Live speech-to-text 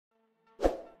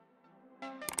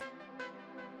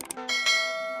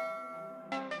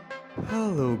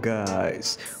Hello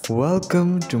guys,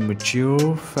 welcome to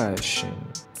Mature Fashion.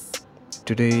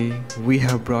 Today we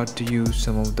have brought to you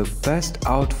some of the best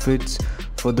outfits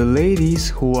for the ladies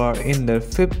who are in their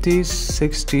 50s,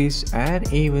 60s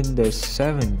and even their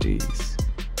 70s.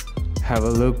 Have a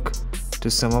look to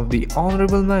some of the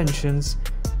honorable mentions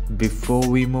before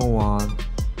we move on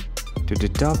to the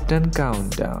top 10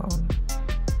 countdown.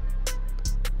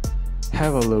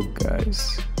 Have a look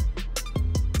guys.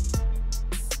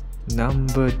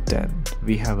 Number 10,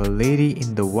 we have a lady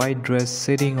in the white dress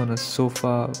sitting on a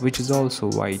sofa which is also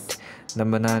white.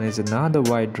 Number 9 is another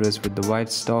white dress with the white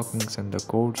stockings and the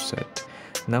corset.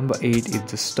 Number 8 is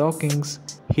the stockings,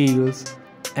 heels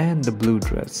and the blue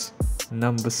dress.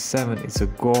 Number 7 is a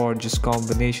gorgeous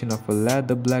combination of a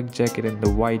leather black jacket and the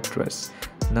white dress.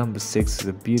 Number 6 is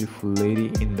a beautiful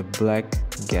lady in the black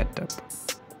getup.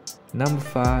 Number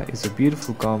 5 is a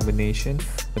beautiful combination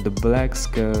with a black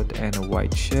skirt and a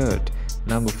white shirt.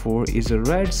 Number 4 is a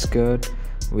red skirt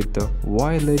with a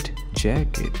violet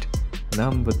jacket.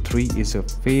 Number 3 is a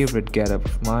favorite getup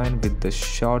of mine with the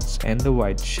shorts and the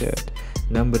white shirt.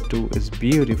 Number 2 is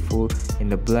beautiful in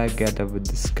the black getup with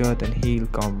the skirt and heel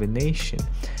combination.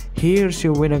 Here's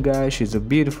your winner guys, she's a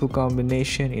beautiful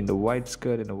combination in the white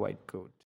skirt and a white coat.